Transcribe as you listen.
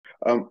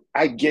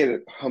I get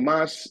it.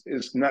 Hamas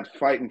is not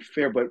fighting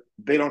fair, but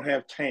they don't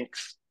have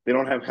tanks. They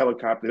don't have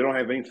helicopters. They don't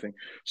have anything.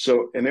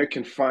 So, and they're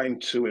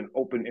confined to an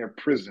open air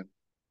prison.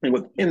 And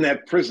within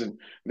that prison,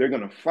 they're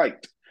going to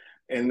fight.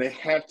 And they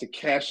have to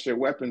cache their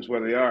weapons where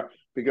they are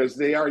because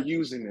they are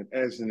using it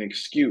as an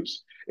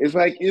excuse. It's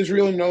like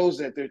Israel knows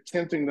that they're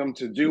tempting them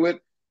to do it,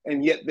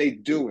 and yet they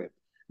do it.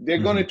 They're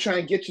going to Mhm. try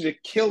and get you to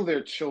kill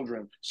their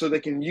children so they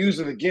can use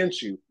it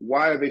against you.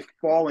 Why are they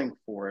falling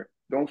for it?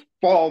 Don't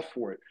fall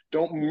for it.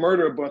 Don't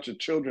murder a bunch of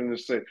children and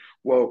say,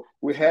 well,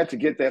 we had to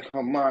get that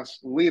Hamas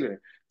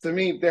leader. To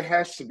me, there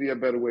has to be a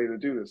better way to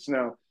do this.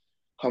 Now,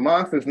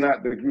 Hamas is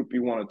not the group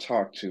you want to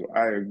talk to.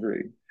 I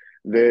agree.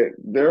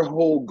 Their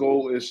whole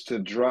goal is to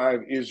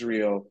drive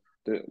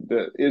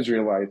the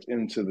Israelites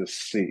into the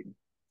sea.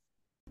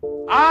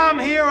 I'm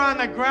here on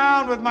the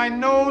ground with my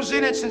nose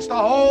in it since the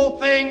whole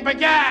thing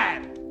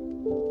began.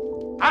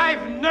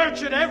 I've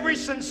nurtured every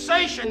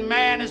sensation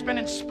man has been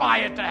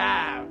inspired to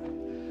have.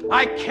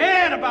 I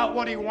cared about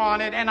what he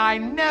wanted, and I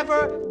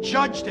never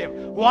judged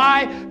him.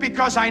 Why?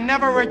 Because I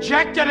never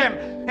rejected him.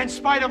 In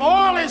spite of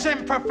all his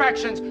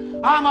imperfections,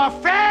 I'm a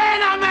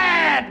fan of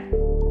man.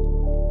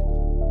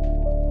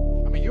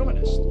 I'm a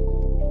humanist.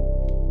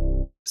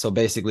 So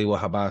basically,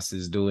 what Hamas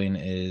is doing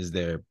is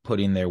they're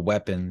putting their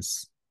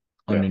weapons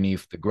Yeah.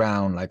 underneath the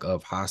ground, like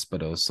of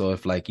hospitals. So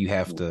if like you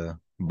have to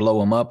blow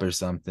them up or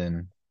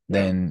something,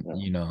 Yeah. then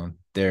Yeah.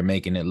 they're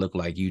making it look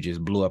like you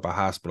just blew up a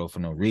hospital for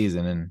no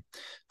reason. And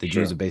the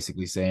Jews are Sure.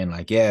 basically saying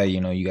like, yeah,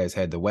 you guys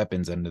had the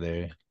weapons under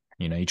there.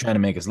 You're trying to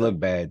make us Yeah. look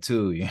bad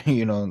too.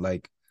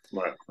 Like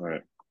Right.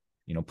 Right.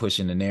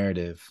 pushing the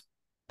narrative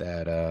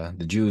that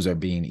the Jews are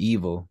being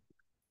evil.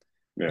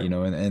 Yeah.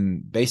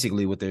 And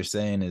basically what they're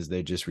saying is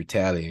they're just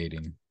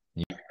retaliating.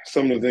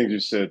 Some of the things you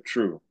said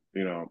true,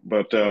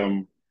 but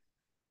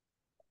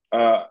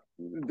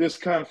this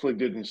conflict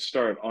didn't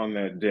start on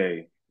that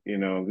day.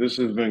 This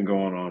has been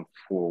going on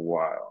for a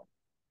while.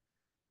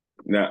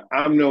 Now,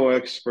 I'm no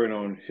expert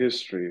on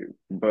history,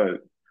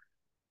 but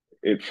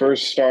it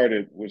first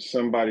started with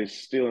somebody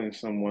stealing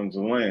someone's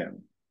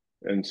land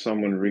and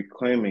someone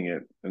reclaiming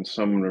it and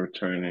someone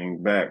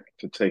returning back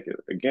to take it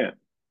again,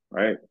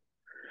 right?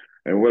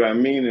 And what I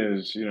mean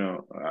is,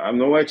 I'm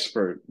no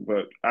expert,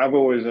 but I've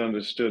always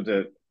understood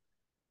that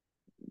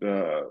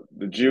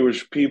the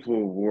Jewish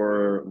people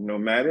were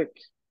nomadic,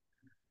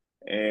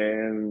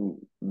 and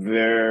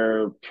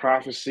their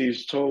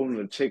prophecies told them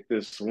to take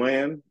this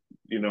land,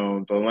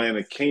 the land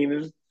of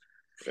Canaan,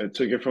 and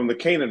took it from the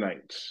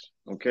Canaanites.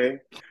 Okay,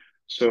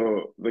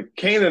 so the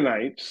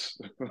Canaanites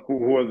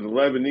were the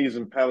Lebanese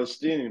and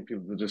Palestinian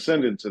people, the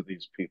descendants of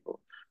these people.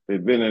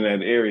 They've been in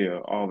that area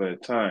all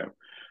that time.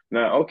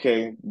 Now,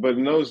 okay, but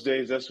in those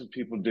days, that's what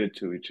people did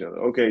to each other.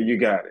 Okay, you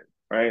got it,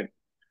 right?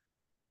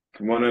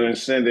 From what I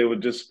understand, they were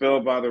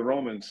dispelled by the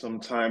Romans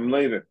sometime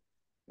later,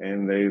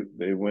 and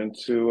they went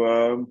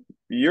to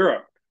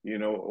Europe,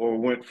 or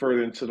went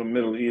further into the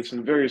Middle East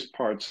and various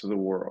parts of the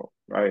world,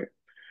 right?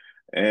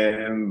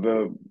 And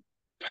the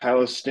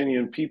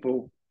Palestinian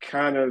people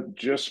kind of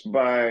just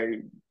by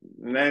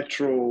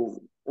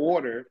natural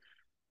order,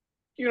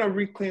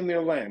 reclaim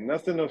their land.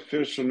 Nothing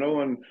official. No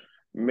one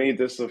made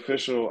this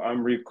official.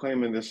 I'm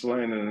reclaiming this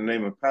land in the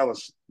name of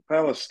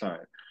Palestine.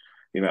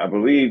 I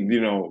believe,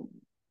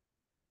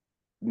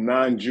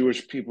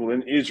 non-Jewish people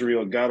in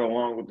Israel got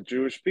along with the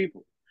Jewish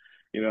people.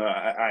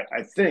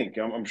 I think,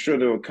 I'm sure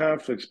there were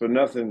conflicts, but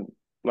nothing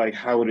like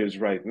how it is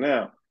right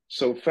now.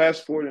 So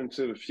fast forward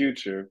into the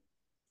future,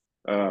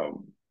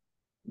 um,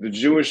 the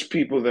Jewish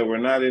people that were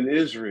not in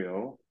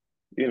Israel,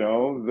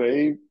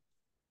 they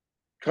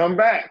come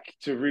back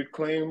to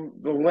reclaim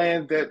the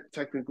land that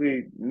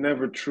technically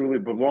never truly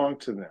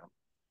belonged to them,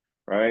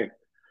 right?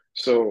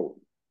 So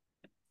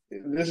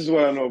this is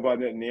what I know about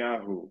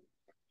Netanyahu.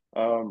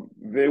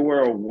 They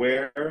were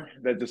aware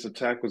that this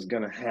attack was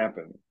going to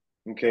happen.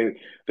 Okay,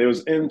 there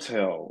was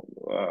intel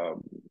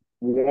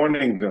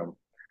warning them.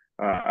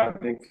 I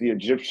think the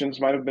Egyptians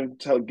might have been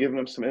giving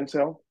them some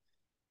intel.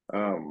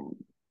 Um,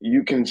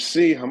 you can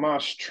see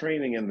Hamas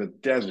training in the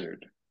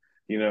desert.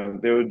 They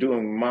were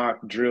doing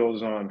mock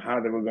drills on how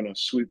they were going to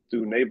sweep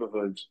through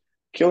neighborhoods,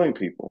 killing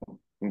people.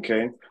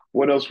 Okay,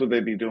 what else would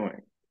they be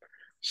doing?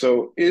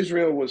 So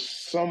Israel was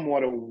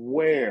somewhat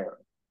aware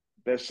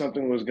that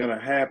something was going to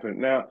happen.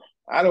 Now,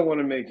 I don't want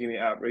to make any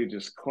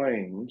outrageous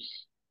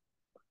claims,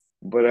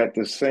 but at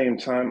the same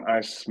time,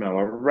 I smell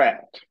a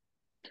rat.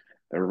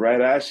 The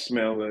rat I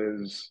smell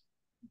is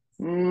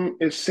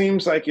it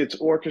seems like it's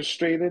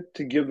orchestrated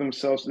to give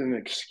themselves an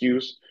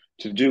excuse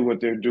to do what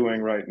they're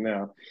doing right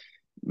now.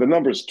 The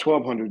number is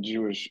 1,200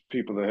 Jewish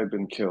people that have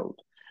been killed.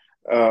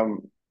 And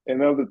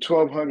of the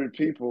 1,200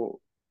 people,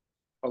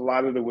 a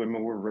lot of the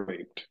women were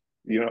raped.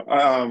 Yeah,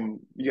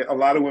 a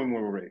lot of women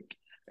were raped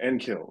and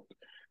killed.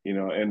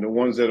 And the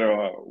ones that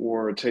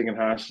were taken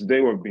hostage,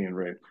 they were being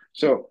raped.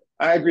 So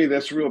I agree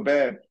that's real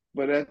bad,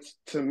 but that's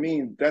to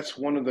me that's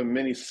one of the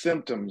many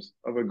symptoms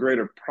of a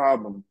greater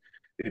problem.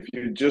 If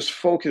you just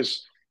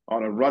focus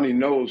on a runny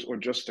nose or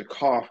just a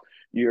cough,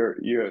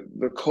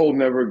 the cold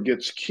never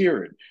gets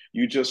cured.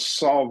 You just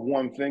solve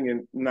one thing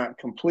and not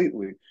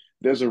completely.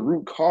 There's a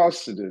root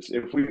cause to this.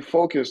 If we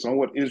focus on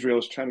what Israel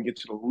is trying to get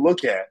you to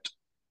look at,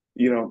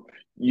 you know,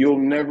 you'll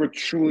never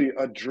truly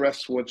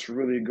address what's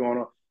really going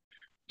on.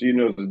 Do you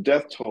know the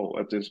death toll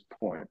at this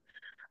point?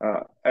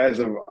 As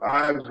of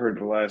I've heard,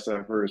 the last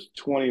I've heard is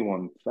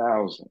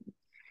 21,000.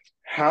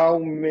 How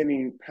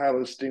many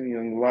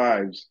Palestinian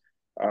lives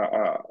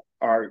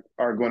are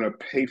going to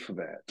pay for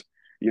that?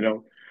 You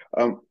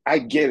know, I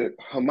get it.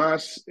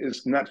 Hamas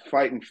is not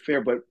fighting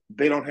fair, but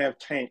they don't have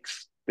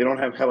tanks, they don't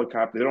have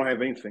helicopters, they don't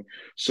have anything.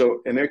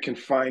 So, and they're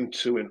confined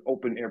to an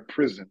open air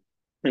prison,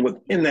 and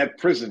within that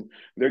prison,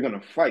 they're going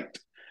to fight,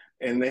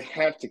 and they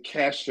have to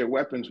cache their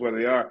weapons where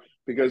they are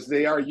because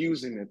they are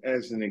using it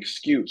as an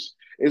excuse.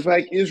 It's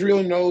like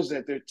Israel knows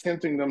that they're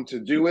tempting them to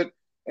do it,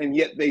 and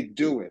yet they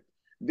do it.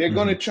 They're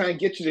going to try and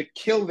get you to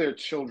kill their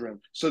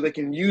children so they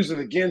can use it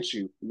against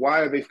you.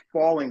 Why are they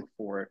falling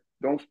for it?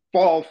 Don't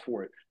fall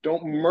for it.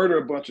 Don't murder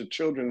a bunch of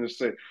children and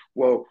say,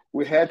 well,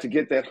 we had to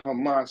get that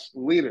Hamas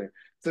leader.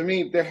 To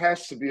me, there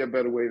has to be a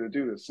better way to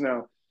do this.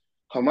 Now,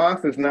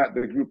 Hamas is not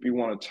the group you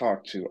want to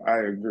talk to. I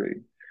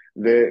agree.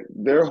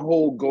 Their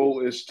whole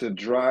goal is to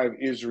drive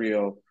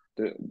Israel,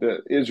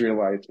 the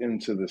Israelites,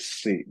 into the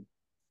sea.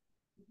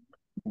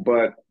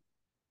 But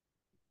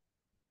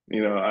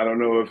I don't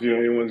know if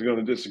anyone's going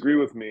to disagree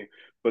with me,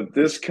 but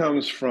this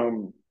comes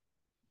from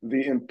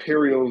the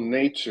imperial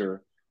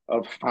nature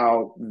of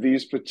how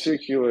these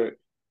particular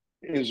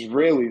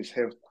Israelis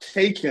have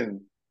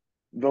taken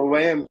the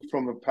land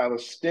from the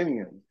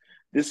Palestinians.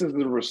 This is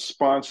the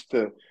response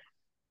to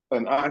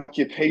an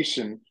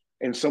occupation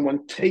and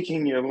someone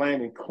taking your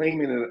land and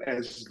claiming it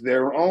as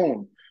their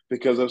own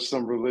because of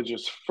some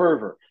religious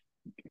fervor.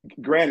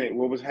 Granted,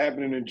 what was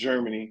happening in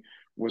Germany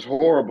was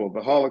horrible,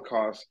 the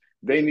Holocaust.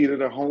 They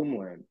needed a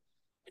homeland.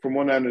 From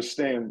what I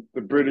understand,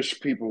 the British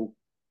people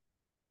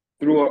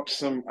threw up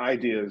some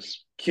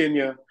ideas.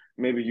 Kenya,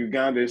 maybe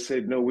Uganda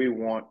said, no, we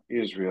want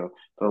Israel,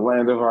 the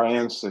land of our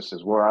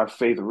ancestors, where our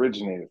faith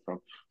originated from.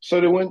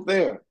 So they went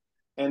there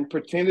and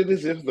pretended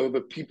as if though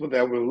the people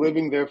that were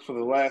living there for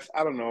the last,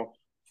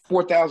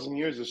 4,000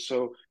 years or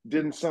so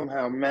didn't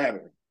somehow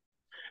matter.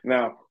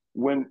 Now,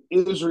 when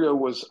Israel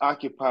was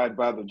occupied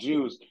by the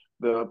Jews,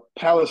 the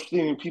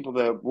Palestinian people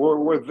that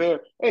were there,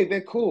 hey,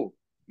 they're cool.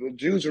 The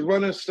Jews are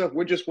running stuff.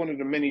 We're just one of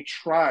the many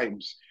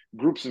tribes,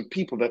 groups of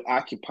people that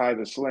occupy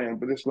this land,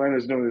 but this land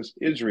is known as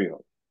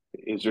Israel.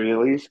 The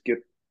Israelis get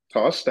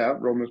tossed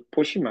out, Romans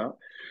push them out.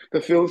 The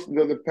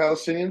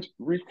Palestinians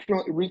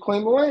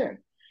reclaim the land.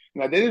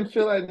 Now, they didn't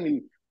fill out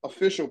any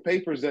official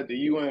papers that the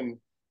UN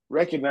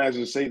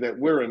recognizes, say that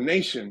we're a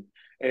nation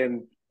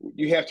and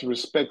you have to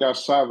respect our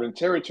sovereign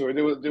territory.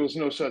 There was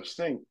no such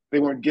thing. They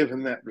weren't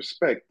given that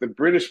respect. The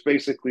British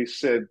basically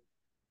said,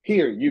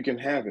 here, you can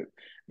have it.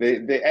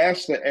 They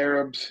asked the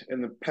Arabs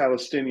and the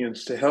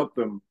Palestinians to help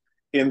them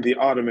in the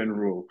Ottoman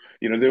rule.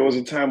 There was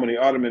a time when the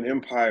Ottoman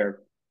Empire,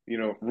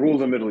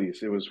 ruled the Middle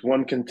East. It was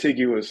one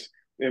contiguous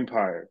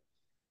empire.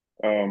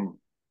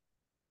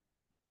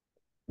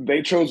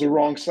 They chose the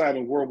wrong side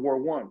in World War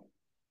One.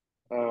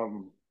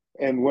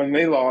 And when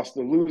they lost,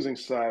 the losing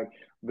side,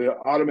 the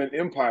Ottoman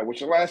Empire,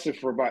 which lasted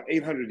for about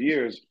 800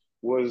 years,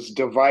 was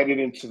divided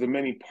into the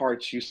many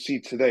parts you see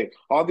today.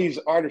 All these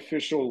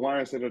artificial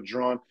lines that are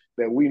drawn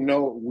that we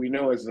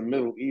know as the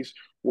Middle East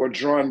were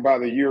drawn by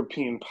the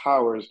European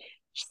powers,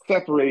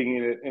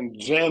 separating it and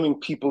jamming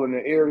people in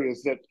the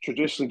areas that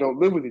traditionally don't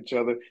live with each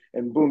other,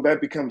 and boom,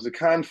 that becomes a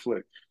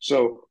conflict.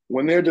 So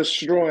when they're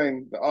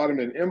destroying the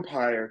Ottoman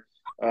Empire,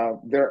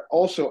 they're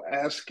also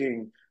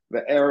asking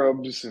the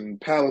Arabs and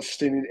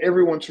Palestinians,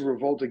 everyone to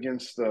revolt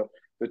against the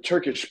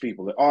Turkish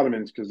people, the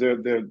Ottomans, because they're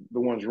the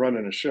ones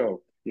running the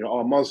show,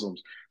 all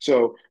Muslims.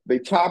 So they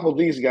topple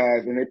these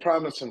guys and they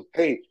promise them,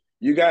 hey,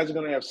 you guys are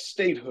going to have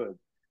statehood.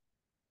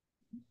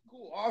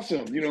 Cool,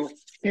 awesome.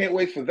 Can't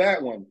wait for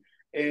that one.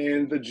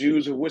 And the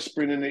Jews are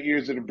whispering in the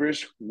ears of the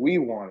British, we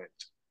want it.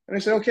 And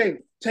they say, okay,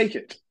 take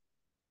it.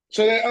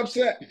 So they're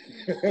upset.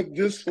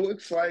 This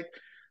looks like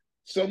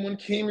someone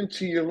came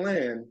into your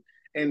land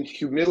and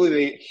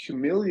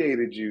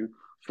humiliated you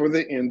for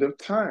the end of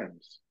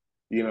times.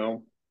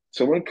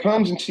 Someone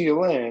comes into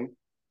your land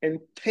and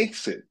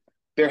takes it.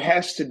 There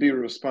has to be a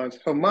response.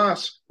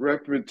 Hamas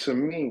represents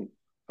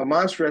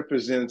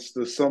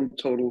the sum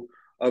total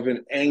of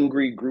an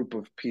angry group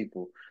of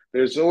people.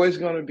 There's always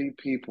going to be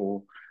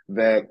people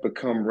that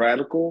become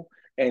radical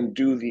and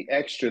do the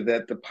extra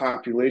that the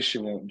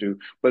population won't do,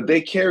 but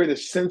they carry the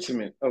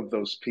sentiment of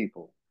those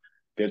people.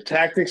 Their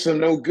tactics are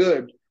no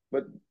good,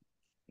 but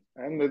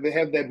they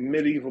have that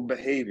medieval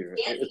behavior.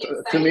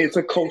 To me, it's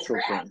a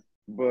cultural thing.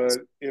 But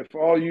if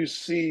all you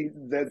see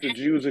that the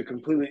Jews are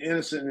completely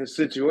innocent in this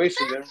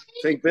situation, then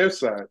take their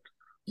side.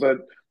 But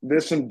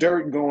there's some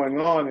dirt going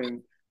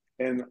on,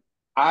 and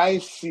I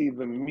see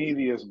the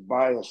media's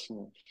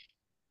biasness.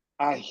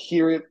 I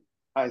hear it.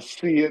 I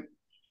see it.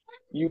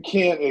 You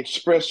can't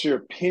express your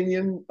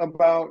opinion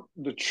about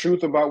the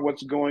truth about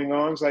what's going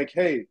on. It's like,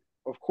 hey,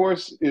 of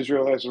course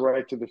Israel has a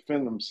right to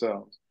defend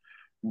themselves.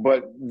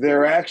 but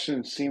their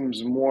action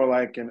seems more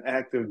like an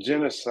act of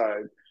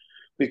genocide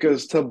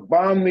because to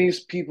bomb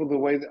these people the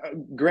way,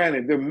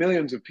 granted, there are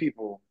millions of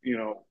people.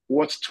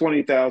 What's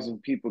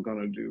 20,000 people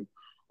going to do?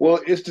 Well,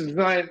 it's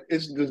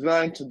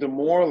designed to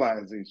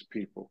demoralize these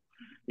people.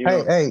 You Hey,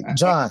 know, hey,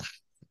 John,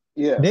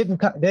 yeah, didn't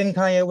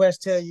Kanye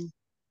West tell you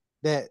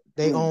that mm,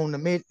 they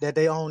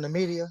own the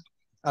media?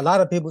 A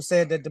lot of people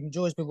said that the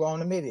Jewish people own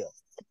the media.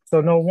 So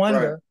no right,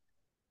 wonder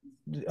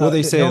Well,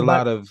 they that say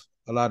nobody.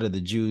 a lot of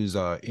the Jews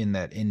are in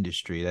that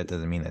industry. That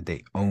doesn't mean that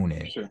they own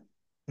it. sure,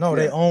 No,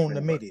 they yeah, own yeah, the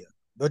right. media.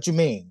 What you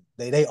mean?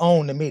 They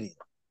own the media.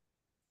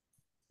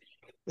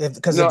 If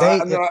because No, if they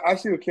I if no, I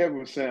see what Kevin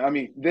was saying. I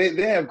mean, they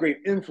have great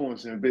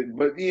influence in it,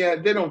 but yeah,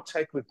 they don't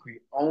technically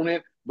own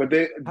it. But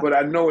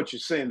I know what you're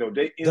saying though.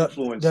 They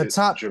influence it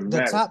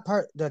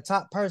dramatically. the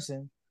top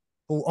person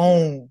who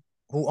own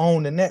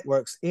the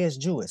networks is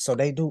Jewish, so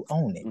they do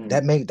own it. Mm,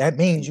 That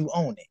means mm, you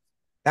own it.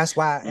 That's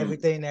why mm.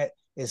 everything that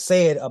is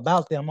said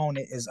about them on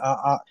it is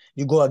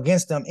you go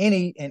against them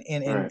any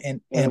Right.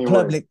 in Anyway,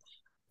 public,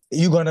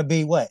 you're gonna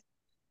be what,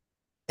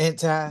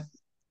 anti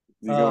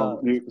you go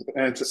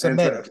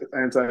Semitic,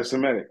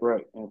 anti-Semitic,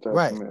 right?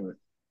 right? Anti-Semitic,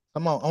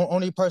 Come on,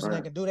 only person that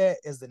right? can do that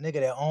is the nigga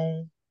that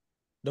own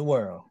the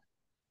world.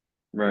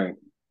 Right.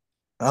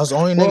 That's the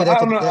only Well, nigga that I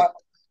don't could know. that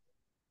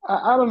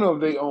I don't know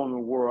if they own the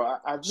world.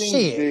 I think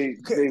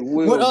shit. they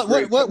wield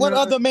great. What No,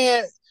 other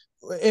man?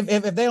 If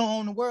they don't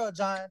own the world,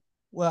 John,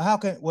 well, how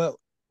can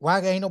why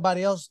ain't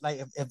nobody else like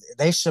if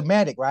they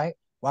Shemitic, right?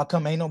 Why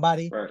come ain't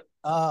nobody right,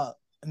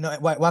 no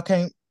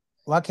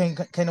why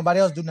can't nobody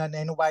else do nothing?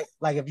 Ain't nobody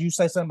like if you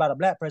say something about a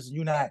black person,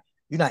 you're not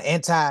right,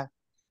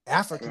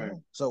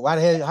 anti-African. So why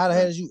the hell how the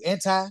hell right, is you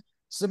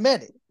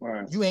anti-Semitic?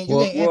 right. Well, You ain't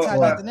Well, anti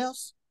well, nothing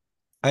else?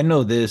 I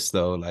know this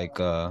though. Like,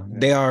 yeah.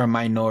 they are a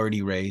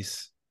minority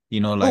race.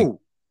 Like Who?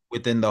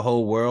 within the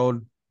whole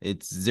world,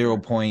 it's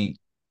Right.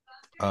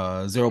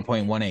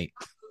 0.18.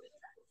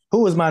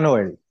 Who is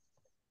minority?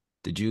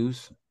 The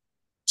Jews.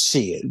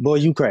 Shit, boy,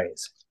 you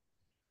crazy.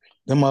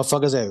 Them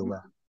motherfuckers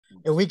everywhere.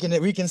 And we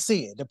can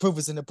see it. The proof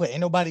is in the pudding.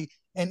 Ain't nobody.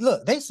 And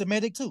look, they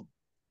Semitic too.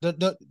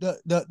 The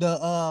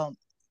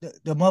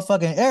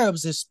motherfucking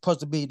Arabs is supposed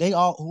to be. They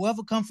all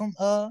whoever come from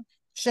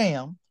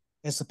Sham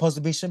is supposed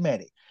to be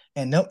Shemitic.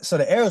 And no, so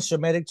the Arabs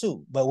Shemitic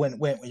too. But when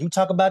you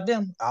talk about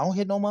them, I don't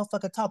hear no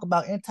motherfucker talk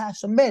about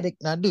anti-Semitic.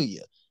 Now do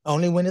you?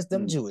 Only when it's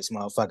them Mm. Jewish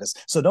motherfuckers.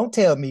 So don't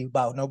tell me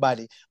about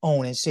nobody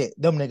owning shit.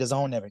 Them niggas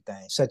own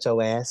everything. Shut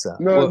your ass up.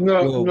 No, Well,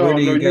 no, well, where no,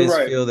 do no. you You're guys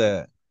right. feel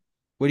that?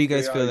 Where do you They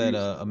guys are feel that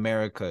using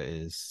America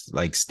is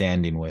like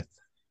standing with?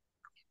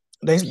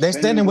 They standing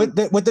standing with.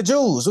 with the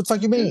Jews. What the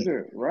fuck you Yeah, mean?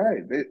 they're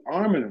right. They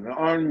arming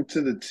them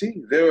to the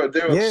T. They're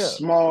a Yeah.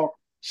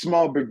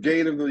 small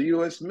brigade of the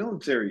U.S.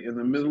 military in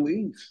the Middle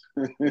East.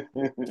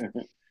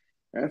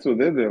 That's what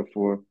they're there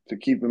for, to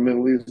keep the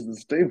Middle East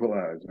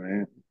stabilized,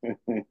 man.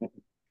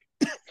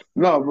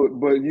 No,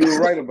 but you were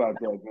right about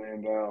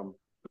that,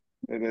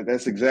 man.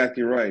 That's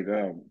exactly right.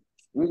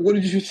 What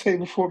did you say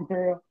before,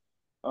 Mario?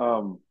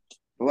 Um,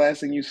 the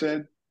last thing you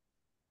said?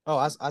 Oh,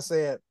 I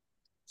said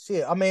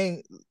shit. I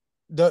mean,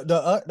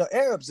 the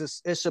Arabs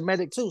is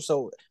Semitic too.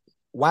 So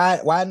why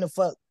in the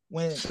fuck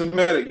when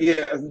Semitic,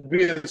 yeah,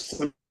 being you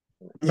Semitic,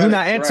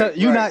 not anti right,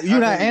 right.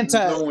 How come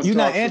no one you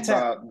not talks anti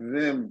about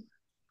them?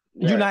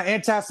 you Right, not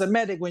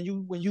anti-Semitic when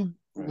you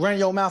right, run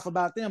your mouth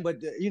about them, but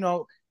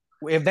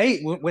if they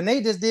when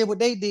they just did what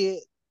they did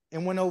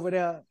and went over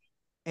there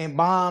and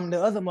bombed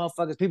the other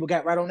motherfuckers, people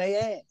got right on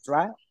their ass,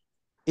 right?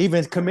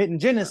 Even right, committing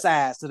right.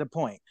 genocides to the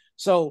point.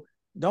 So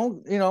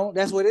don't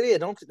that's what it is.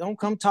 Don't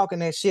come talking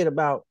that shit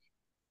about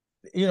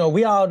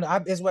we all.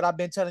 It's what I've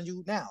been telling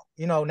you now.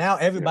 Now Yeah.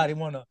 everybody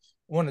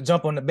wanna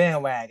jump on the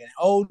bandwagon.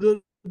 Oh,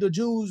 the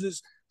Jews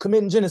is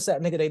committing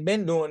genocide, nigga. They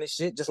been doing this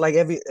shit just like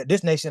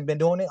this nation been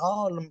doing it.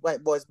 All them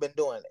white boys been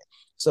doing it.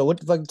 So what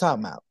the fuck you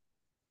talking about?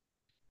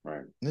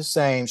 Right. The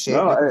same shit,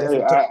 No,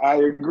 different. I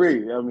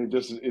agree. I mean,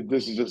 this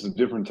is just a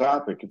different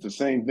topic. It's the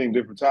same thing,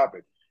 different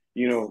topic.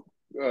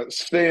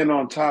 Staying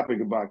on topic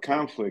about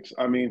conflicts.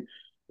 I mean,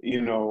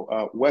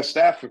 West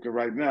Africa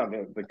right now,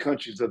 the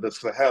countries of the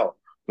Sahel,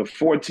 the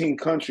 14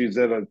 countries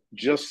that are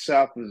just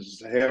south of the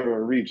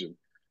Sahara region,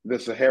 the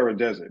Sahara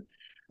Desert.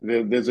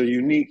 There's a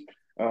unique.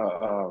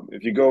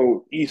 If you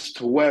go east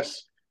to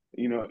west,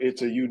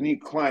 it's a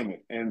unique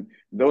climate, and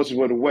those are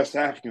where the West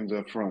Africans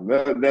are from.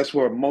 That's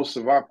where most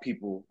of our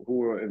people who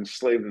were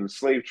enslaved in the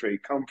slave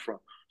trade come from.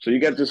 So you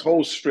got this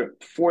whole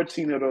strip.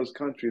 14 of those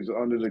countries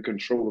are under the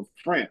control of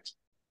France.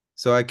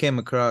 So I came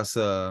across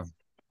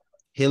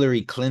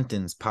Hillary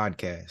Clinton's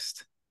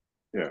podcast.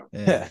 Yeah.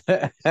 And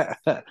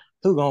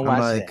Who gonna I'm watch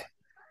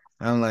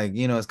that? like,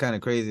 it's kind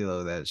of crazy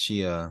though that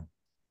she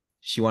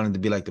wanted to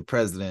be like the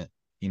president,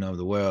 of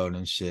the world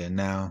and shit. And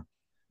now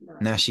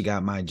she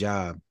got my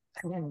job.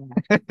 It's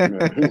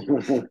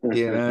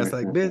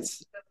like,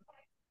 bitch.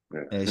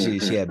 And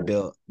she had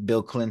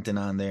Bill Clinton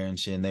on there and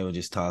shit, and they were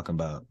just talking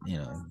about,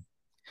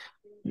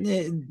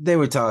 they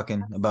were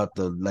talking about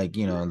the, like,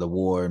 the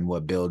war and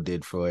what Bill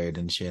did for it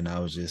and shit. And I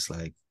was just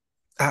like,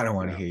 I don't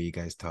want to Yeah. hear you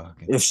guys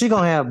talking. If she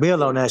gonna have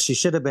Bill on that, she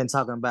should have been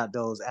talking about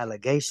those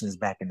allegations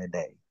back in the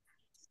day.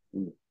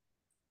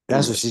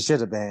 That's what she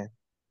should have been.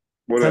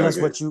 What Tell us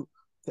alligator? what you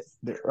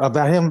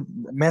about him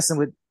messing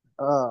with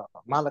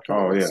Monica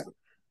Oh yeah,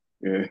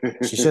 Lewinsky.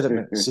 yeah. She should have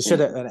been.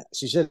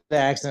 She should have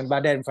asked him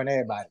about that in front of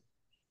everybody.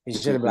 He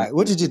should have been like,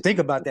 "What did you think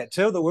about that?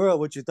 Tell the world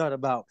what you thought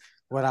about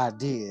what I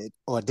did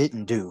or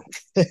didn't do."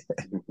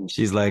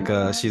 She's like,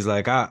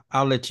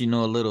 I'll let you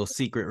know a little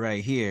secret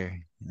right here.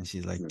 And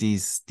she's like,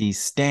 these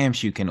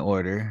stamps you can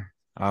order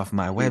off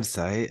my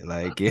website.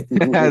 Like,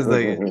 I was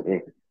like,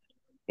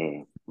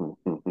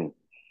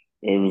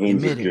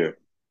 Everything's a admit it. gift,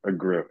 a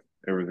grift.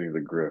 Everything's a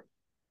grift.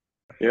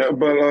 Yeah,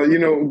 but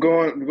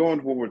going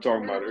to what we are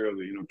talking about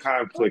earlier,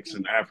 conflicts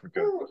in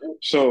Africa.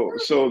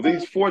 So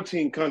these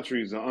 14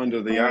 countries are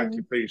under the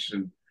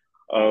occupation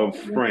of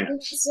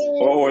France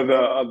or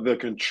the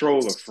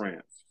control of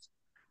France.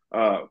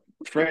 Uh,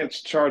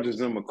 France charges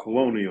them a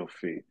colonial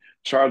fee,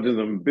 charging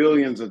them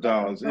billions of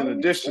dollars. In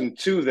addition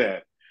to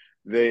that,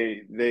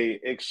 they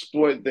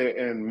exploit their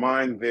and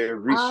mine their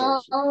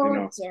resources.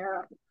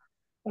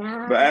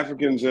 The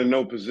Africans are in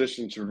no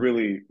position to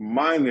really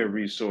mine their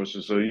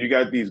resources. So you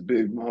got these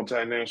big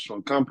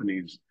multinational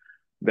companies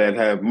that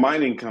have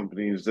mining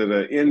companies that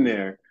are in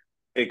there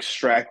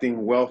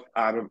extracting wealth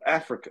out of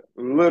Africa,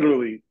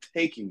 literally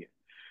taking it.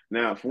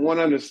 Now, if one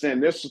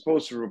understand, they're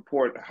supposed to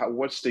report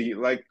what's the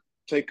like.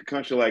 Take a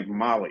country like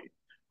Mali,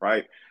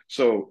 right?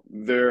 So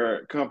there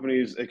are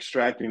companies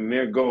extracting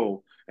their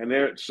gold, and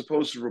they're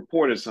supposed to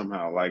report it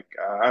somehow. Like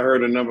I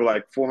heard a number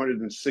like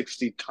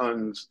 460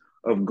 tons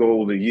of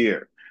gold a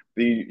year.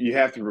 You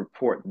have to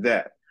report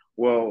that.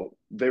 Well,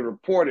 they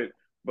report it,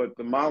 but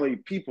the Mali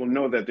people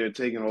know that they're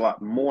taking a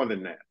lot more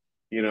than that.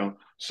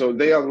 So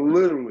they are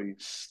literally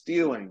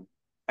stealing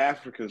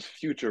Africa's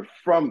future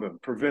from them,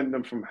 preventing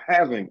them from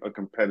having a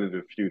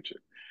competitive future.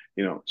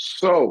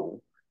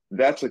 So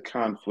that's a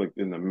conflict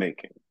in the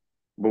making.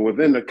 But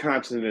within the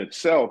continent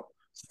itself,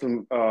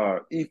 some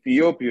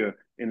Ethiopia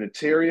and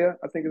Eritrea,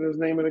 I think is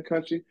the name of the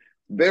country,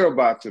 they're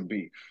about to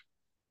beef.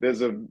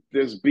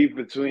 There's beef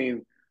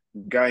between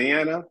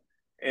Guyana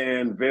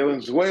and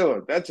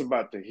Venezuela. That's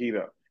about to heat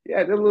up.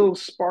 Yeah, there are little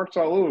sparks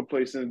all over the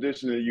place in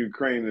addition to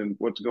Ukraine and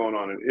what's going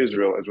on in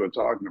Israel as we're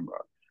talking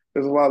about.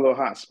 There's a lot of little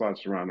hot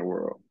spots around the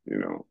world.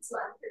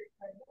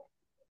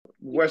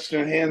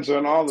 Western hands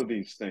on all of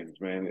these things,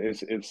 man.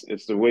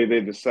 It's the way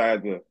they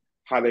decide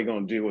how they're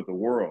gonna deal with the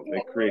world.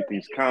 They create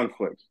these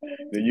conflicts.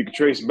 That you can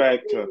trace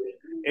back to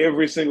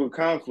every single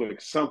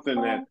conflict, something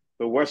that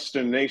the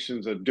Western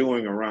nations are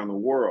doing around the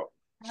world,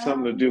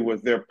 something to do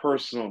with their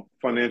personal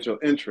financial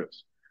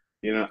interests.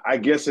 I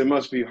guess it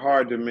must be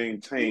hard to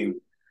maintain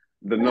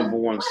the number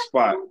one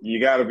spot. You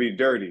got to be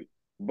dirty.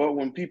 But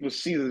when people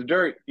see the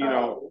dirt,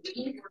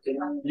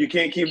 you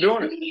can't keep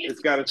doing it.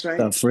 It's got to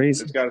change.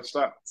 It's got to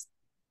stop.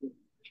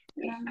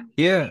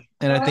 Yeah,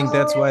 and I think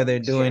that's why they're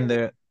doing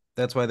that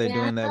with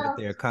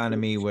their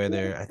economy,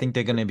 where I think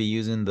they're gonna be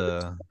using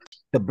the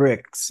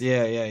bricks.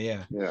 Yeah, yeah,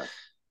 yeah. Yeah.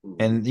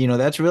 And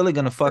that's really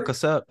gonna fuck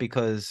us up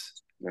because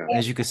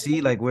as you can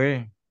see, like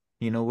we're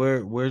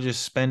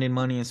just spending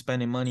money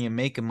and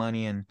making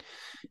money, and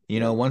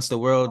once the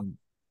world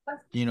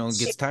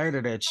gets tired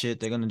of that shit,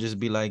 they're gonna just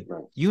be like,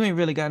 you ain't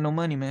really got no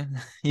money,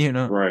 man.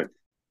 Right.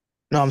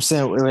 No, I'm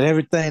saying with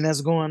everything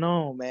that's going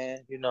on, man,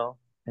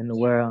 in the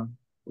world,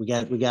 we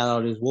got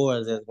all these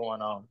wars that's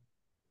going on.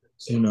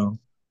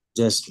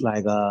 Just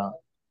like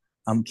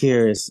I'm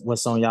curious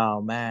what's on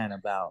y'all mind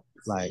about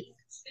like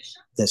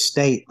the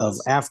state of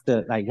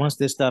after like once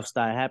this stuff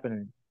start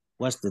happening,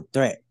 what's the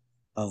threat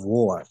of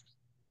war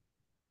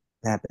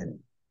happening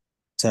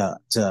to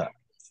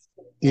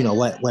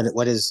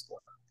what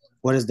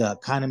is the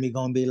economy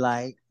gonna be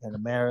like in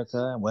America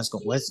and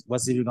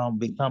what's even gonna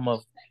become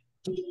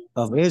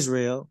of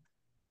Israel,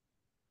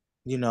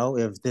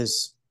 if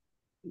this,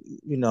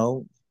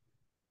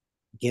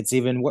 gets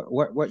even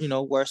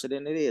worse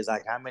than it is.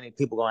 Like how many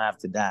people gonna have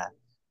to die?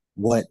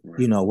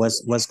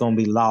 What's gonna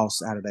be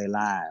lost out of their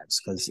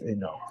lives? Because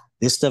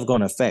this stuff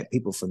gonna affect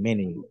people for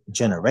many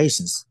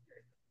generations.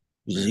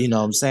 You know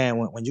what I'm saying?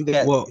 When you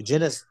get Well,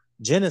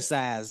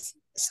 genocide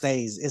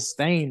it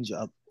stains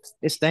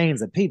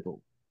of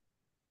people.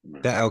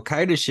 the Al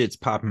Qaeda shit's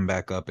popping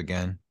back up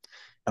again.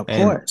 Of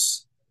And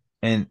course.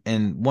 and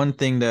one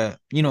thing that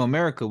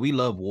America, we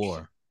love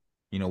war.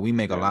 We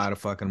make a lot of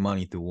fucking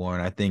money through war,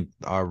 and I think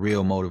our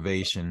real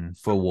motivation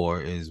for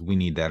war is we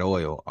need that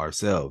oil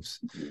ourselves.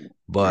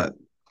 But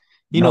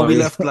we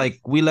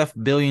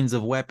left billions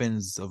of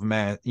weapons of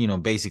mass,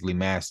 basically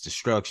mass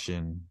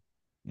destruction,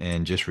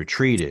 and just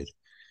retreated.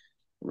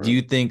 Right. Do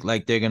you think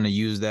like they're gonna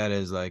use that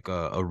as like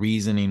a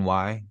reasoning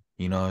why?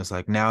 It's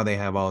like now they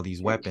have all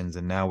these weapons,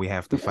 and now we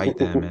have to fight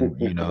them,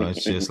 and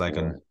it's just like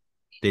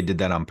they did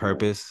that on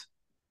purpose.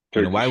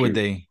 Why would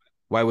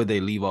they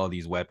leave all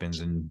these weapons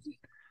and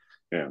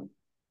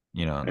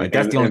like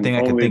that's the only thing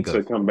I can only think to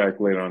of. come back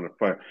later on the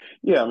fight.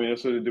 Yeah, I mean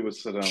that's what they did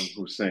with Saddam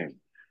Hussein.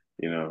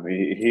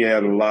 He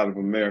had a lot of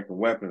American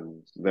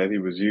weapons that he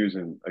was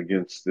using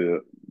against the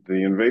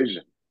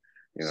invasion.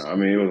 I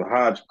mean, it was a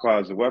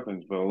hodgepodge of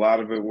weapons, but a lot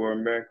of it were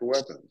American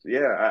weapons.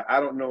 Yeah, I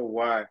don't know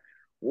why.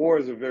 War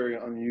is a very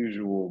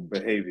unusual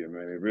behavior,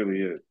 man. It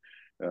really is.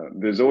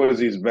 There's always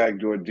these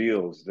backdoor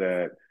deals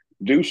that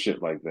do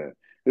shit like that.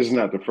 This is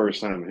not the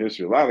first time in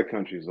history. A lot of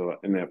countries are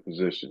in that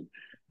position,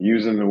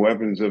 using the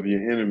weapons of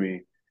your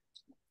enemy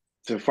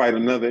to fight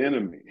another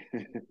enemy,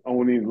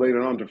 only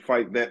later on to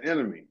fight that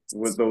enemy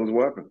with those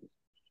weapons.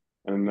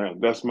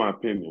 And that's my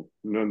opinion.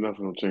 No,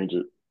 nothing will change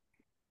it.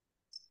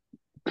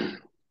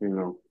 You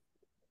know,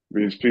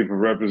 these people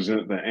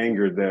represent the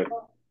anger that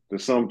the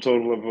sum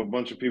total of a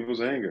bunch of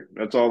people's anger.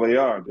 That's all they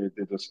are. They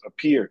just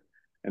appear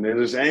and they're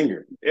just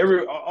anger.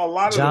 A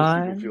lot of those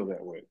people feel John,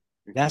 that way.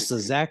 that's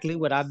exactly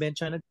what I've been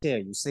trying to tell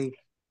you. See,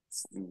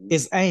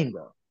 it's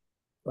anger,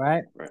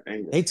 right? Right,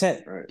 anger. They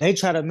te- Right. they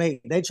try to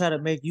make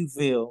you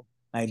feel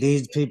like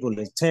these people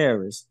are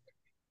terrorists.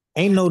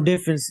 Ain't no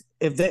difference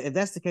if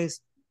that's the case.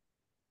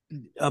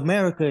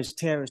 America is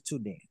terrorist too,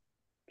 then.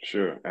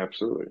 Sure,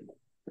 absolutely.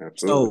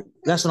 So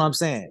that's what I'm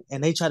saying.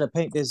 And they try to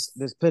paint this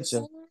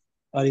picture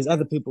of these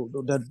other people.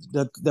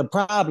 The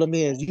problem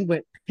is you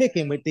went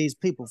picking with these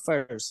people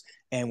first,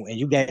 and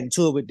you got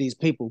into it with these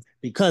people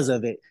because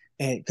of it,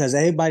 and because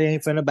everybody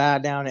ain't finna bow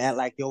down and act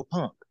like your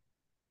punk.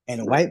 And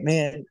the white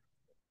man,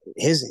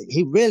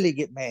 he really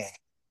get mad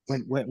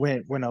when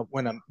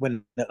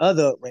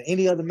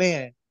any other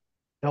man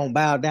don't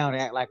bow down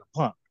and act like a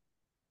punk.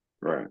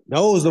 Right.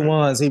 Those the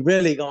ones he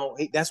really gonna.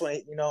 That's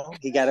why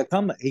he gotta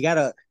come. He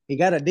gotta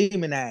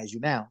demonize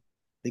you now,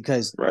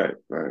 because right.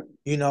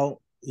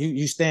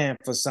 You stand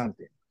for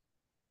something,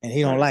 and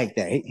he don't like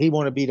that. He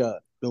want to be the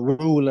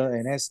ruler,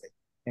 and that's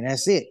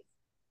it.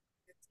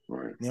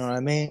 Right. You know what I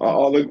mean?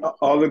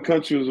 All the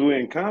countries we're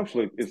in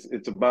conflict,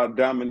 it's about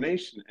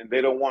domination, and they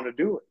don't want to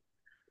do it.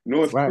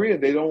 North Korea,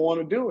 they don't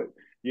want to do it.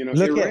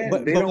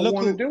 Iran, they don't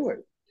want to do it.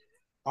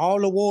 All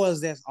the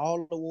wars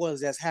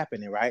that's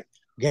happening, right?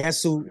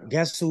 Guess who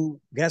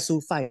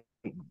fighting?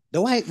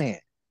 The white man.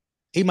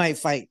 He might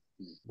fight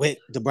with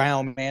the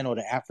brown man or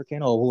the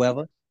African or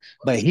whoever,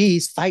 but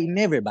he's fighting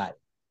everybody.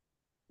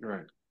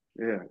 Right.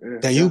 Yeah.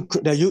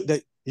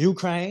 The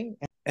Ukraine,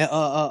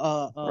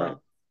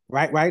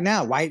 right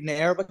now, white and the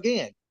Arab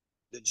again,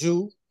 the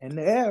Jew and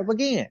the Arab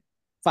again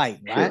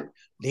fighting, right?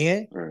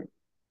 Sure.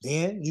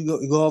 Then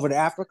you go over to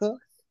Africa.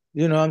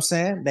 You know what I'm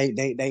saying?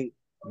 They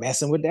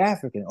messing with the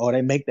African, or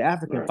they make the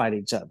African fight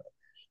each other.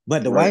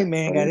 But the white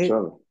man got it.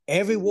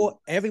 Every war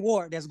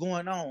that's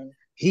going on,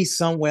 he's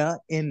somewhere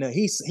in the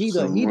he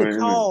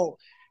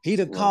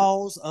the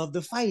cause of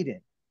the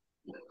fighting.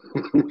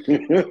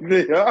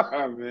 They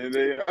are, man.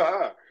 They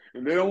are,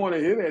 and they don't want to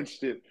hear that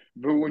shit.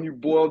 But when you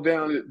boil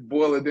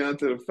it down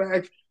to the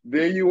facts,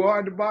 there you are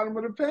at the bottom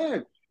of the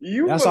pan.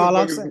 That's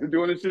motherfuckers been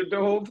doing this shit the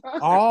whole time.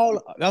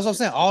 That's what I'm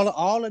saying.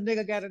 All a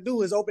nigga got to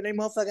do is open their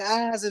motherfucking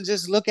eyes and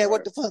just look at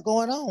what the fuck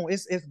going on.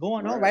 It's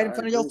going on right in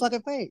front of your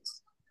fucking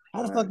face.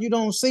 How the fuck you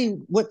don't see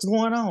what's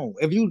going on?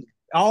 If you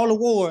all the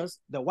wars,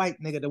 the white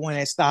nigga, the one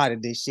that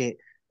started this shit,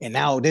 and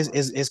now this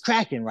is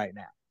cracking right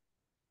now.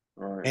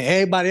 Right. And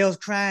everybody else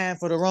crying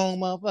for the wrong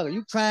motherfucker.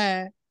 You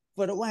crying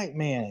for the white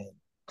man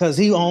because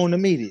he owned the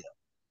media.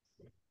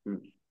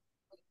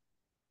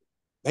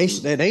 They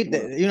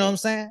you know what I'm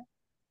saying?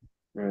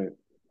 Right.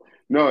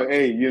 No,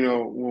 hey,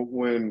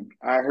 when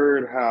I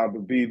heard how the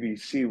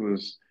BBC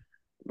was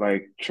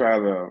like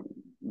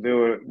they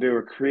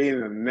were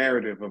creating a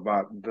narrative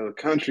about the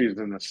countries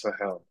in the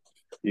Sahel,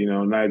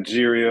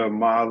 Nigeria,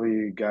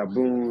 Mali,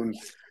 Gabon,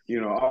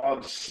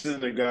 all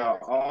Senegal,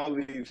 all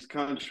these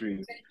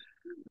countries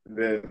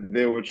that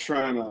they were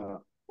trying to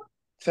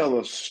tell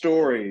a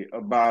story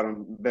about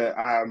them that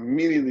I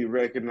immediately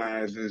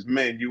recognized as,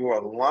 man, you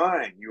are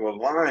lying. You are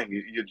lying.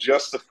 You're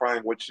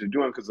justifying what you're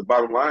doing, because the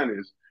bottom line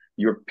is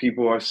your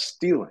people are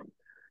stealing.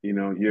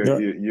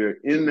 You're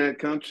in that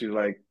country,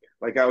 like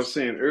I was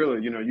saying earlier.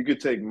 You could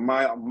take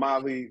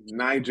Mali,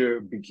 Niger,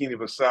 Burkina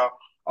Faso,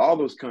 all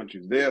those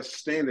countries. They are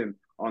standing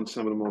on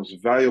some of the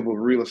most valuable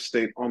real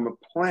estate on the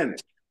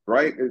planet,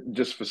 right?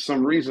 Just for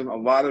some reason, a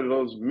lot of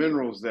those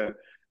minerals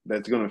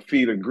that's going to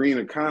feed a green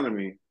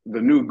economy, the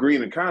new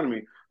green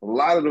economy, a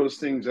lot of those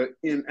things are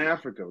in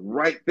Africa,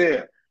 right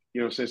there.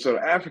 So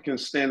the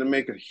Africans stand to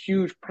make a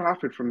huge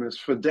profit from this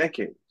for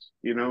decades,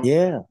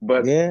 Yeah.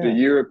 But the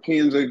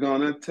Europeans are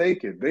going to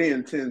take it. They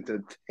intend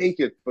to take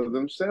it for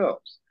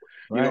themselves.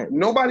 Right.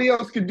 Nobody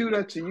else could do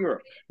that to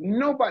Europe.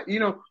 Nobody,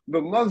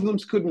 the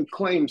Muslims couldn't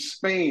claim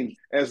Spain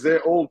as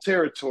their old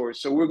territory,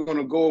 so we're going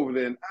to go over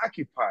there and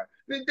occupy.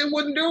 They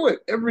wouldn't do it.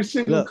 Every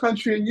single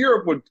country in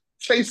Europe would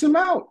chase them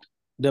out.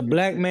 The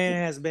black man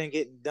has been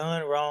getting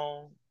done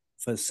wrong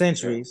for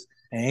centuries,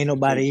 and ain't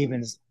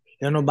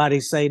nobody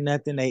say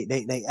nothing.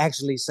 They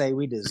actually say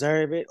we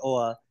deserve it,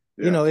 or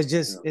it's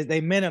just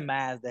they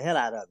minimize the hell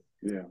out of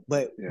it. Yeah.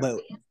 But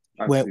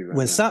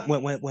when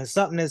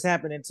something is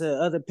happening to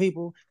other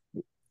people,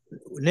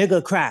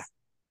 nigga cry.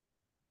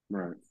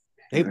 Right.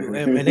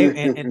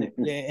 And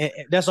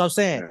that's what I'm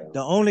saying. Yeah.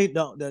 The only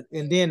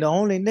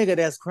nigga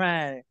that's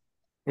crying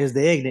is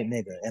the ignorant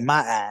nigga in my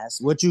eyes.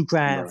 What you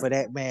crying for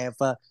that man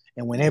for?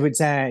 And when every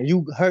time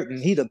you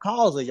hurting, he the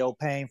cause of your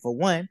pain for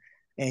one,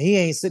 and he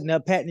ain't sitting there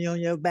patting you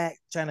on your back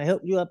trying to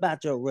help you up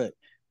out your rut,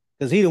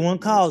 because he the one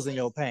causing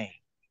your pain.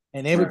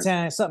 And every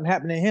time something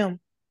happened to him,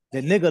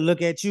 the nigga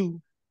look at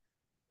you,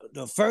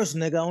 the first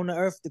nigga on the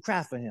earth to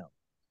cry for him.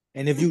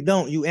 And if you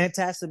don't, you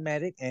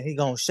anti-Semitic, and he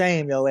gonna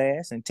shame your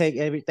ass and take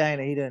everything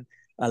that he done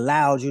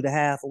allowed you to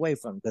have away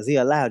from him, because he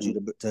allowed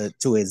you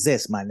to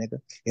exist, my nigga.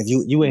 If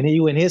you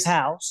in his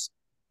house,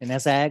 and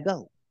that's how it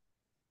go.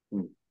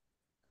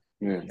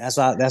 Yeah. That's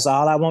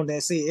all I want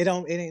to see. It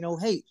ain't no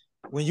hate.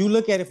 When you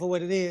look at it for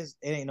what it is,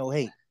 it ain't no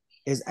hate.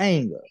 It's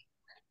anger.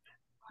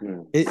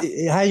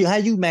 Yeah. How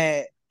you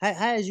mad?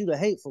 How is you the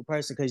hateful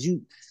person? Because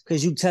you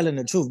telling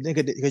the truth,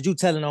 nigga. Because you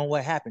telling on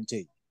what happened to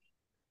you.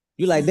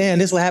 You like, damn,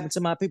 this what happened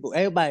to my people.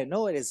 Everybody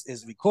know it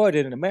is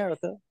recorded in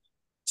America.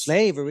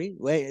 Slavery,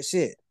 wait,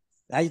 shit.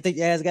 How you think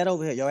your ass got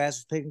over here? Your ass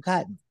was picking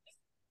cotton.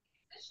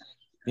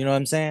 You know what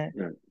I'm saying?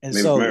 Yeah. And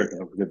Native so, American,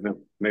 don't forget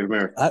them. Native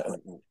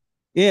American.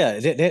 Yeah,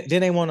 then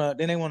they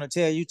wanna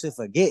tell you to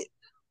forget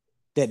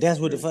that's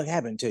what the fuck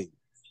happened to you.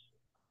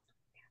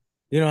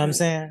 You know what I'm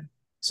saying?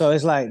 So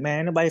it's like,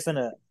 man, nobody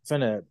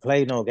finna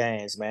play no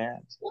games, man.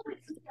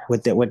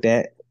 With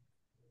that.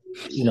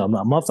 You know, a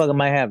motherfucker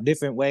might have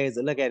different ways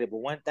to look at it, but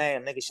one thing a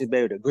nigga should be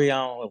able to agree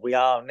on, if we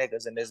all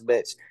niggas in this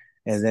bitch,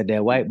 is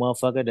that white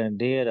motherfucker done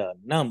did a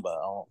number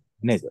on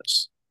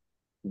niggas.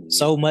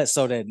 So much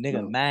so that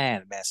nigga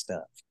mind messed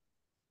up.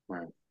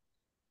 Right.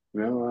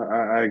 No,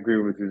 I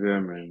agree with you there,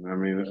 man. I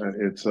mean,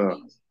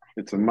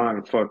 it's a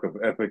mind fuck of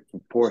epic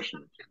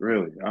proportions,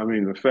 really. I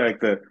mean, the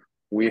fact that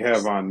we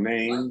have our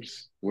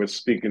names, we're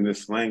speaking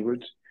this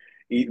language,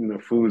 eating the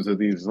foods of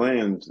these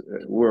lands,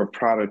 we're a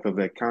product of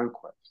that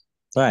conquest.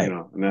 Right. You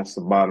know, and that's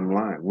the bottom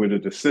line. We're the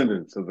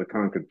descendants of the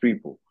conquered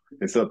people.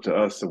 It's up to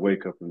us to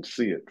wake up and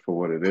see it for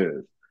what it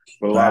is.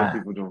 But a lot of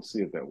people don't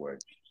see it that way.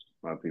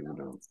 A lot of people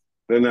don't.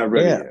 They're not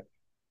ready yet.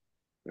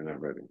 They're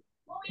not ready.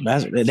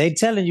 They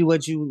telling you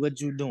what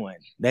you doing.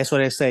 That's what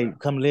they say.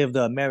 Come live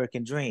the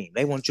American dream.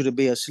 They want you to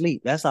be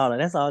asleep. That's all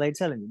they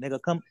telling you,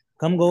 nigga.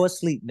 Come go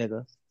asleep,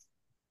 nigga.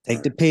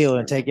 Take the pill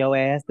and take your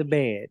ass to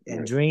bed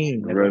and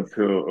dream. The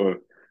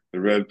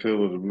red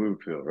pill or the blue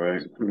pill,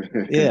 right?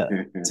 Yeah.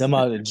 Talking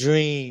about the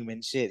dream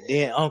and shit.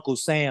 Then Uncle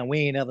Sam, we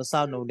ain't ever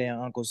saw no damn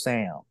Uncle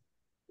Sam.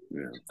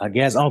 Yeah. I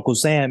guess Uncle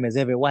Sam is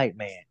every white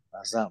man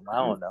or something.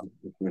 I don't know.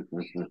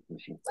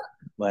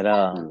 But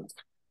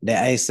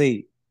that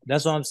AC.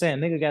 That's what I'm saying.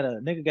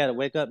 Nigga gotta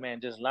wake up,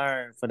 man. Just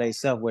learn for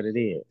themselves what it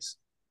is.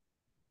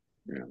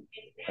 Yeah.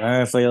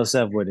 Learn for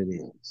yourself what it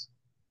is.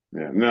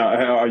 Yeah. Now,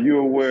 are you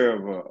aware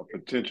of a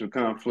potential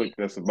conflict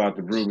that's about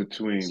to brew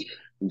between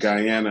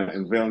Guyana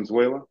and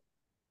Venezuela?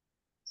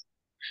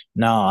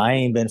 No, I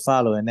ain't been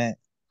following that.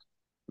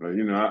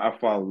 You know, I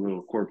follow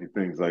little quirky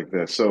things like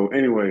that. So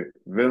anyway,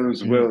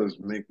 Venezuela is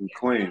making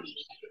claims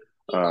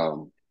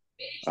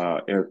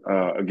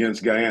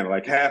against Guyana.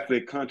 Like half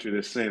their country,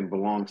 they're saying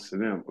belongs to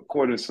them,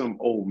 according to some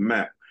old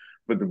map.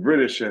 But the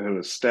British had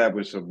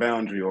established a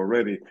boundary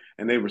already,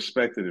 and they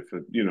respected it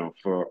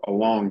for a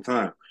long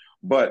time.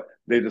 But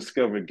they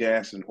discovered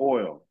gas and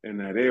oil in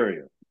that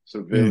area,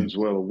 so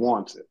Venezuela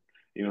wants it.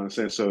 You know what I'm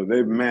saying? So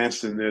they're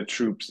massing their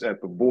troops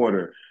at the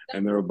border,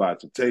 and they're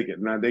about to take it.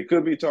 Now they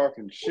could be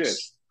talking shit,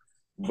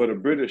 but a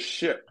British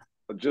ship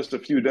just a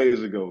few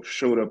days ago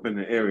showed up in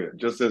the area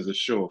just as a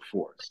show of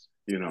force.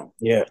 You know.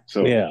 Yeah.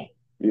 So yeah.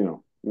 You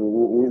know,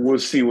 we'll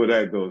see where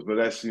that goes. But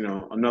that's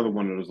another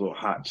one of those little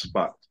hot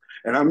spots.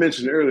 And I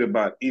mentioned earlier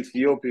about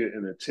Ethiopia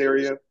and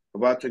Eritrea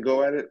about to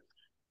go at it.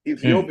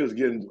 Ethiopia is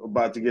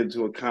about to get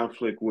into a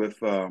conflict with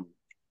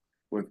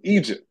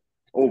Egypt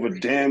over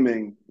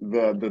damming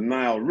the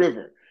Nile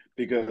River,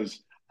 because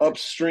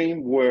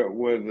upstream where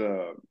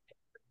the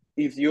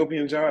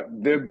Ethiopians are,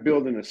 they're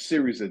building a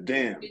series of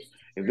dams.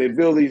 If they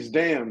build these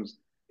dams,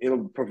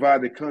 it'll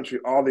provide the country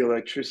all the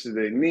electricity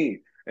they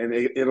need, and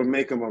it'll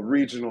make them a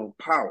regional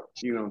power,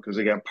 because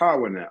they got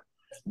power now.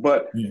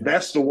 But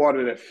that's the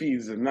water that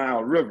feeds the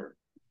Nile River.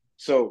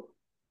 So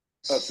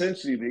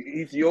essentially, the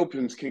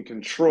Ethiopians can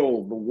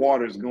control the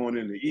waters going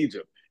into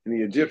Egypt, and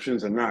the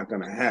Egyptians are not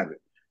going to have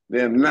it.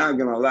 They're not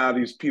going to allow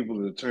these people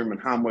to determine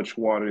how much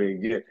water they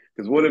get.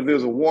 Because what if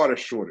there's a water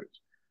shortage?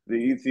 The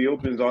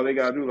Ethiopians, all they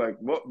got to do,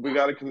 we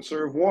got to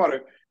conserve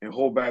water and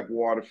hold back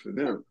water for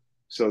them.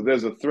 So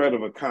there's a threat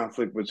of a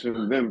conflict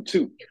between them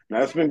too.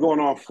 Now, it's been going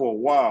on for a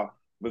while,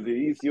 but the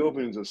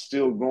Ethiopians are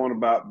still going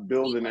about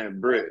building that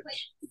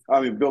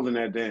building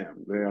that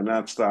dam. They are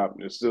not stopping.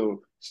 They're still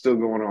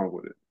going on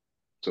with it.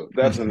 So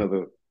that's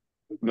another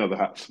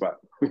hot spot.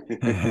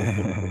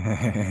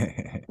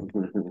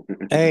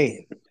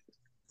 Hey,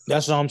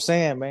 that's what I'm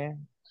saying,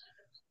 man.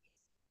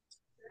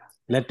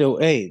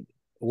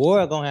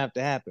 War gonna have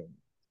to happen.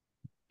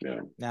 Yeah.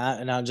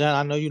 Now, John,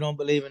 I know you don't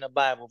believe in the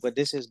Bible, but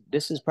this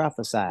is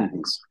prophesied.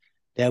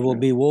 There will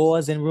be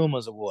wars and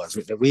rumors of wars.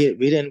 We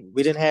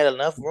didn't have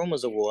enough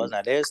rumors of wars.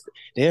 Now there's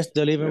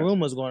still even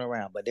rumors going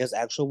around, but there's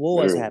actual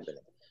wars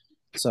happening.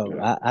 So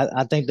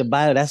I think the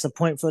Bible, that's a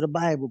point for the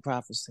Bible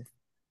prophecy.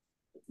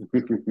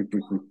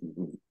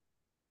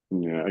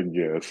 Yeah, I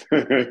guess.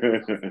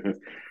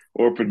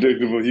 or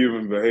predictable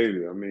human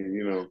behavior. I mean,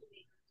 you know,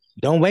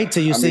 Don't wait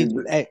till you I see.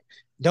 mean, Hey,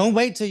 don't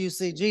wait till you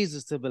see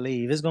Jesus to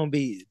believe. It's gonna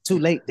be too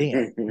late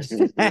then.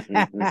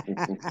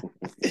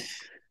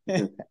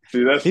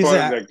 see, that's He part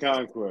of said, that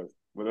conquest.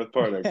 But that's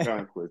part of that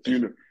conquest.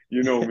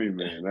 You know me,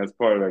 man. That's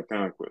part of that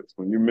conquest.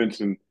 When you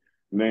mention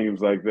names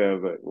like that, I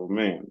was like, well,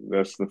 man,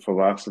 that's the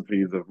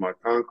philosophies of my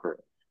conqueror.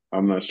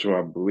 I'm not sure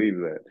I believe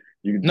that.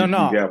 "No, You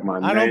no, got my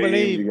I don't name,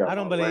 believe. you got I my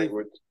don't believe.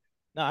 language.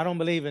 No, I don't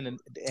believe in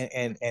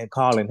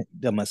calling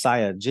the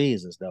Messiah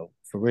Jesus though.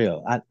 For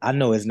real, I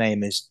know his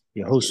name is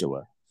Okay,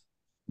 Yahushua,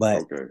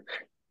 but okay.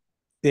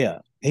 yeah,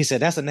 he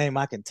said that's a name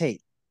I can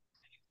take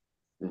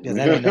because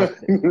that ain't no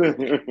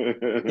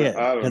yeah,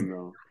 I because don't know.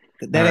 All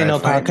that ain't right, no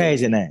fine.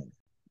 Caucasian name.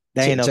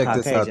 That ain't no Check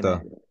this out Caucasian though.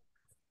 name.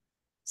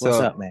 What's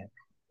So up, man?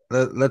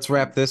 let's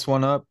wrap this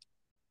one up.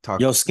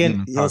 Talk, Your you skin,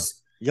 know, your talk.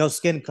 your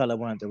skin color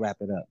wanted to wrap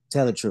it up.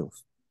 Tell the truth.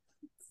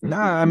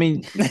 Nah, I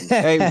mean,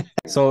 hey,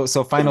 so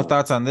final No,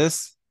 thoughts on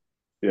this?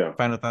 yeah.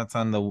 Final thoughts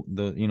on the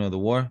the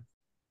war?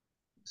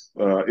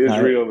 No,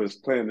 Israel is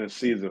planting the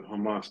seeds of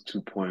Hamas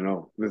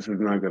 2.0. This is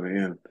not going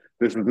to end.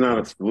 This is not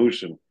a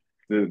solution.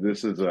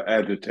 This is an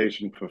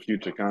agitation for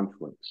future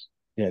conflicts.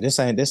 yeah, this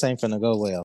ain't finna go well.